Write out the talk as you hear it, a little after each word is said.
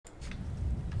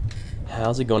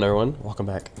How's it going, everyone? Welcome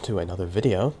back to another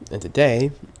video, and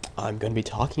today I'm going to be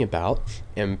talking about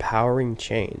empowering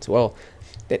chains. Well,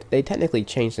 they technically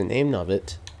changed the name of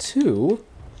it to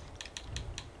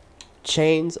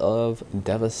Chains of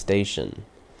Devastation.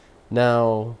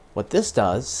 Now, what this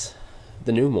does,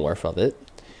 the new morph of it,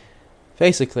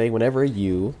 basically whenever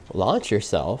you launch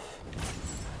yourself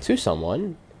to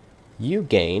someone, you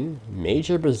gain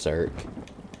Major Berserk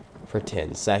for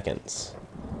 10 seconds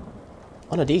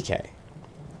on a DK.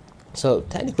 So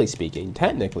technically speaking,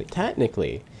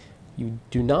 technically, you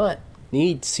do not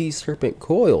need Sea Serpent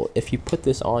Coil if you put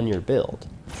this on your build,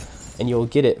 and you'll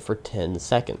get it for 10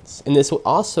 seconds. And this will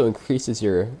also increases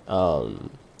your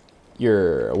whip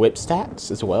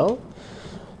stats as well.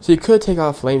 So you could take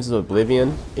off Flames of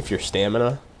Oblivion if you're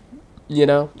stamina, you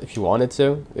know, if you wanted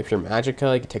to. If you're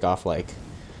Magicka, you could take off like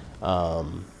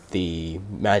the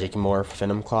Magic Morph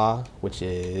Venom Claw, which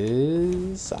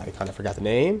is, I kind of forgot the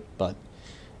name, but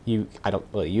I don't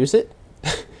really use it.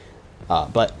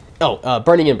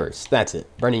 Burning Embers, that's it,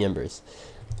 Burning Embers.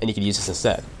 And you could use this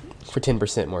instead for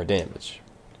 10% more damage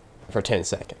for 10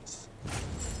 seconds.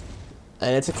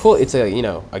 And it's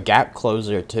a gap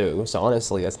closer too, so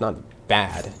honestly that's not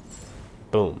bad.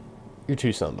 Boom, you're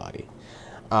to somebody.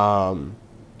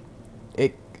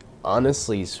 It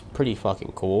honestly is pretty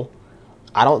fucking cool.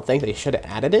 I don't think they should have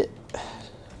added it,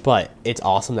 but it's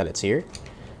awesome that it's here.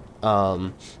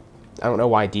 I don't know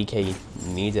why DK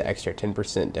needs an extra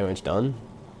 10% damage done,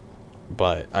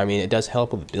 but I mean it does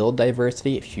help with build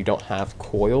diversity. If you don't have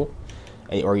coil,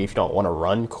 or if you don't want to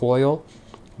run coil,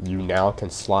 you now can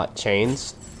slot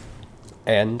chains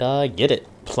and get it.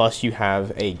 Plus you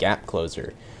have a gap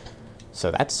closer, so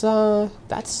that's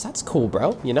cool,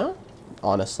 bro. You know,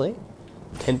 honestly,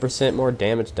 10% more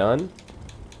damage done.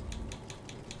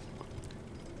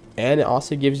 And it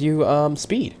also gives you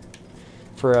speed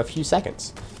for a few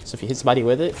seconds. So if you hit somebody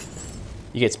with it,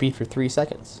 you get speed for 3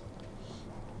 seconds.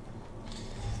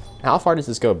 How far does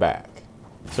this go back?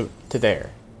 So to there.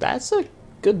 That's a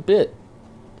good bit.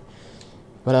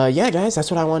 But yeah, guys,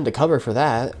 that's what I wanted to cover for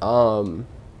that.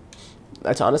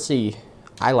 That's honestly,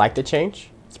 I like the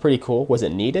change. It's pretty cool. Was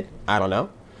it needed? I don't know.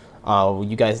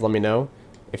 You guys let me know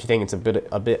if you think it's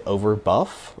a bit over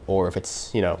buff, or if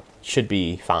it's, you know, should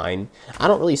be fine. I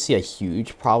don't really see a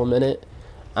huge problem in it.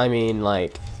 I mean,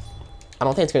 like, I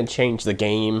don't think it's going to change the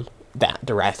game that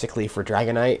drastically for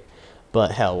Dragonite,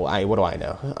 but hell, what do I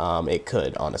know? It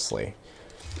could, honestly.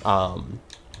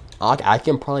 I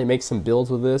can probably make some builds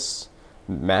with this,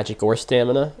 Magic or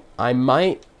Stamina. I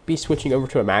might be switching over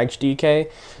to a Mag DK,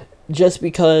 just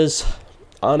because,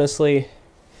 honestly,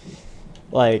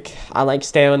 like, I like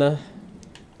Stamina,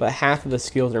 but half of the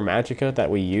skills are Magicka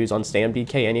that we use on Stam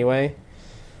DK anyway.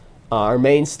 Our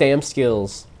main Stam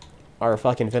skills are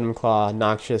fucking Venom Claw,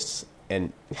 Noxious,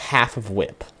 and half of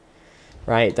Whip.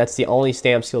 Right? That's the only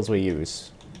Stam skills we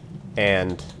use.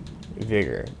 And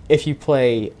Vigor. If you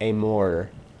play a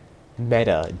more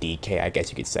meta DK, I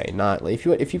guess you could say. Not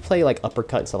if you play like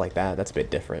Uppercut and stuff like that, that's a bit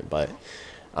different. But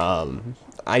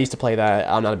I used to play that.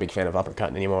 I'm not a big fan of Uppercut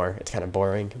anymore. It's kind of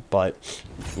boring. But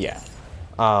yeah.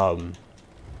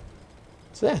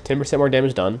 So yeah, 10% more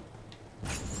damage done.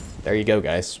 There you go,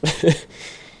 guys.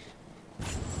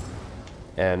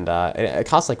 And it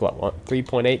costs like what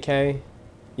 3.8k?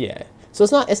 Yeah. So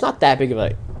it's not that big of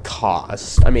a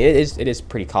cost. I mean, it is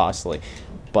pretty costly,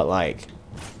 but like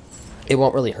it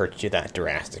won't really hurt you that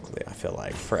drastically. I feel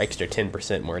like for extra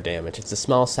 10% more damage, it's a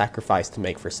small sacrifice to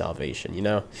make for salvation. You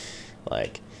know,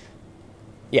 like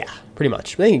yeah, pretty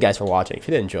much. Thank you guys for watching. If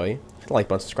you did enjoy, hit the like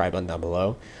button, subscribe button down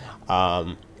below.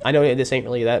 I know this ain't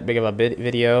really that big of a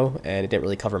video, and it didn't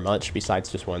really cover much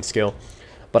besides just one skill.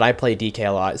 But I play DK a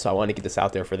lot, so I want to get this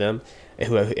out there for them,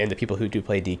 and the people who do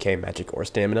play DK, Magic, or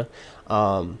Stamina.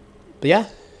 But yeah,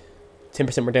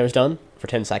 10% more damage done for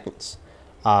 10 seconds.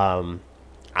 I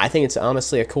think it's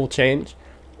honestly a cool change.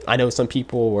 I know some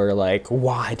people were like,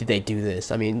 why did they do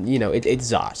this? I mean, you know, it's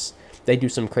ZOS. They do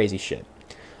some crazy shit.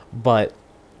 But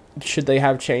should they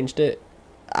have changed it?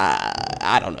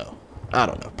 I don't know.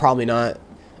 Probably not.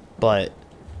 But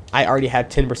I already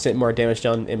had 10% more damage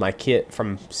done in my kit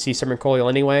from Sea Serpent Coil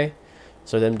anyway.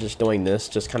 So them just doing this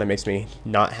just kind of makes me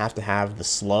not have to have the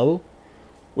slow,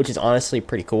 which is honestly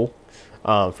pretty cool,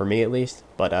 for me at least.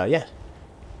 But yeah,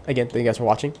 again, thank you guys for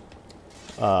watching.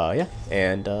 Yeah,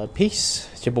 and peace.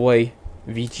 It's your boy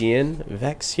VGN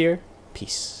Vex here.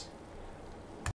 Peace.